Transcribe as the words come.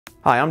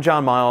Hi, I'm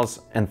John Miles,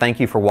 and thank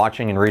you for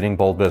watching and reading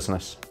Bold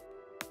Business.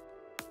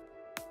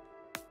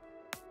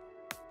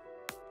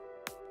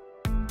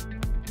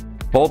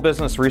 Bold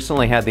Business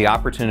recently had the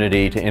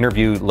opportunity to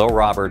interview Lil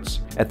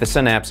Roberts at the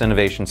Synapse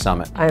Innovation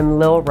Summit. I'm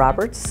Lil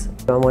Roberts.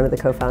 I'm one of the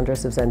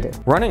co-founders of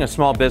Xendoo. Running a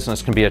small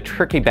business can be a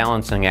tricky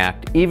balancing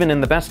act, even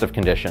in the best of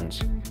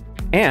conditions.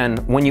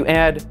 And when you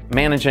add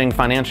managing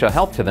financial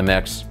health to the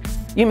mix,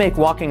 you make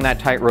walking that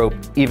tightrope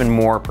even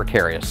more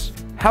precarious.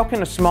 How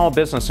can a small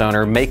business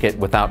owner make it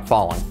without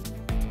falling?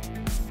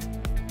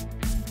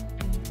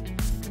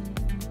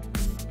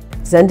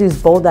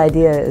 Xendoo's bold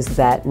idea is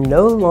that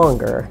no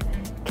longer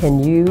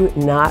can you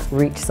not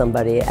reach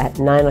somebody at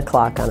 9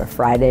 o'clock on a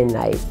Friday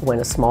night when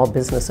a small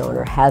business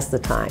owner has the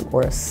time,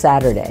 or a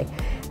Saturday,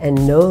 and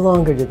no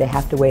longer do they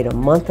have to wait a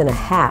month and a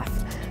half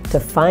to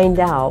find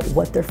out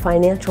what their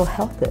financial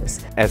health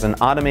is. As an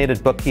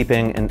automated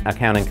bookkeeping and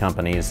accounting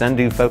company,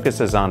 Xendoo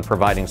focuses on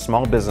providing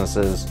small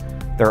businesses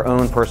their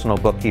own personal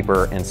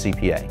bookkeeper and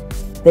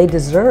CPA. They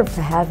deserve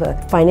to have a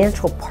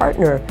financial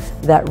partner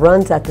that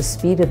runs at the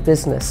speed of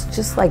business,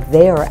 just like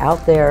they are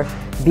out there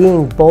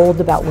being bold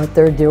about what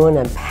they're doing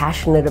and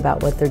passionate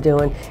about what they're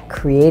doing,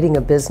 creating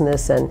a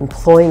business and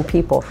employing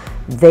people.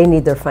 They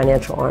need their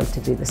financial arm to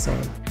do the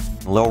same.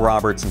 Lil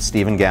Roberts and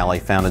Stephen Galley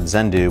founded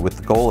Xendoo with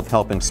the goal of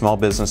helping small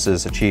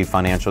businesses achieve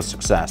financial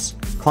success.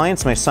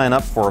 Clients may sign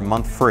up for a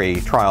month free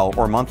trial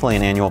or monthly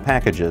and annual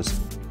packages.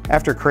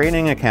 After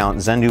creating an account,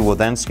 Xendoo will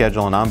then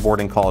schedule an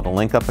onboarding call to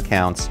link up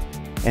accounts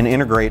and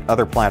integrate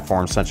other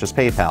platforms such as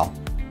PayPal.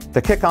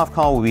 The kickoff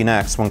call will be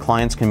next when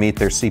clients can meet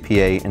their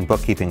CPA and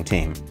bookkeeping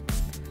team.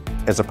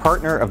 As a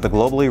partner of the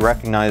globally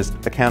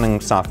recognized accounting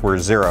software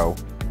Xero,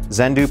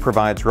 Xendoo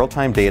provides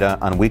real-time data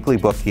on weekly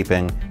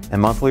bookkeeping and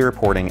monthly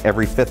reporting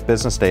every 5th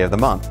business day of the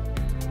month.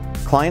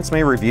 Clients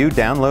may review,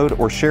 download,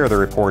 or share the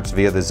reports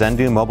via the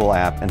Xendoo mobile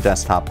app and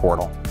desktop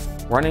portal.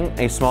 Running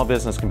a small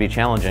business can be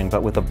challenging,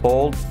 but with a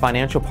bold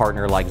financial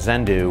partner like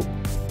Xendoo,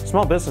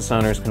 small business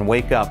owners can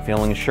wake up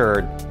feeling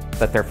assured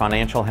that their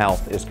financial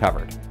health is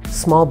covered.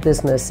 Small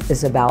business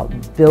is about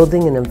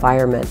building an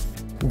environment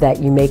that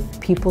you make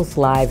people's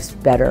lives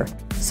better.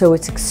 So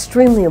it's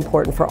extremely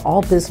important for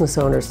all business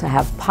owners to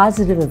have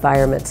positive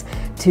environments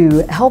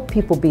to help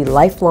people be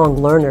lifelong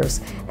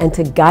learners and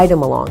to guide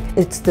them along.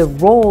 It's the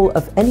role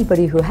of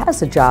anybody who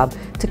has a job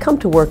to come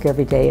to work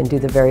every day and do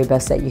the very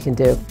best that you can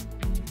do.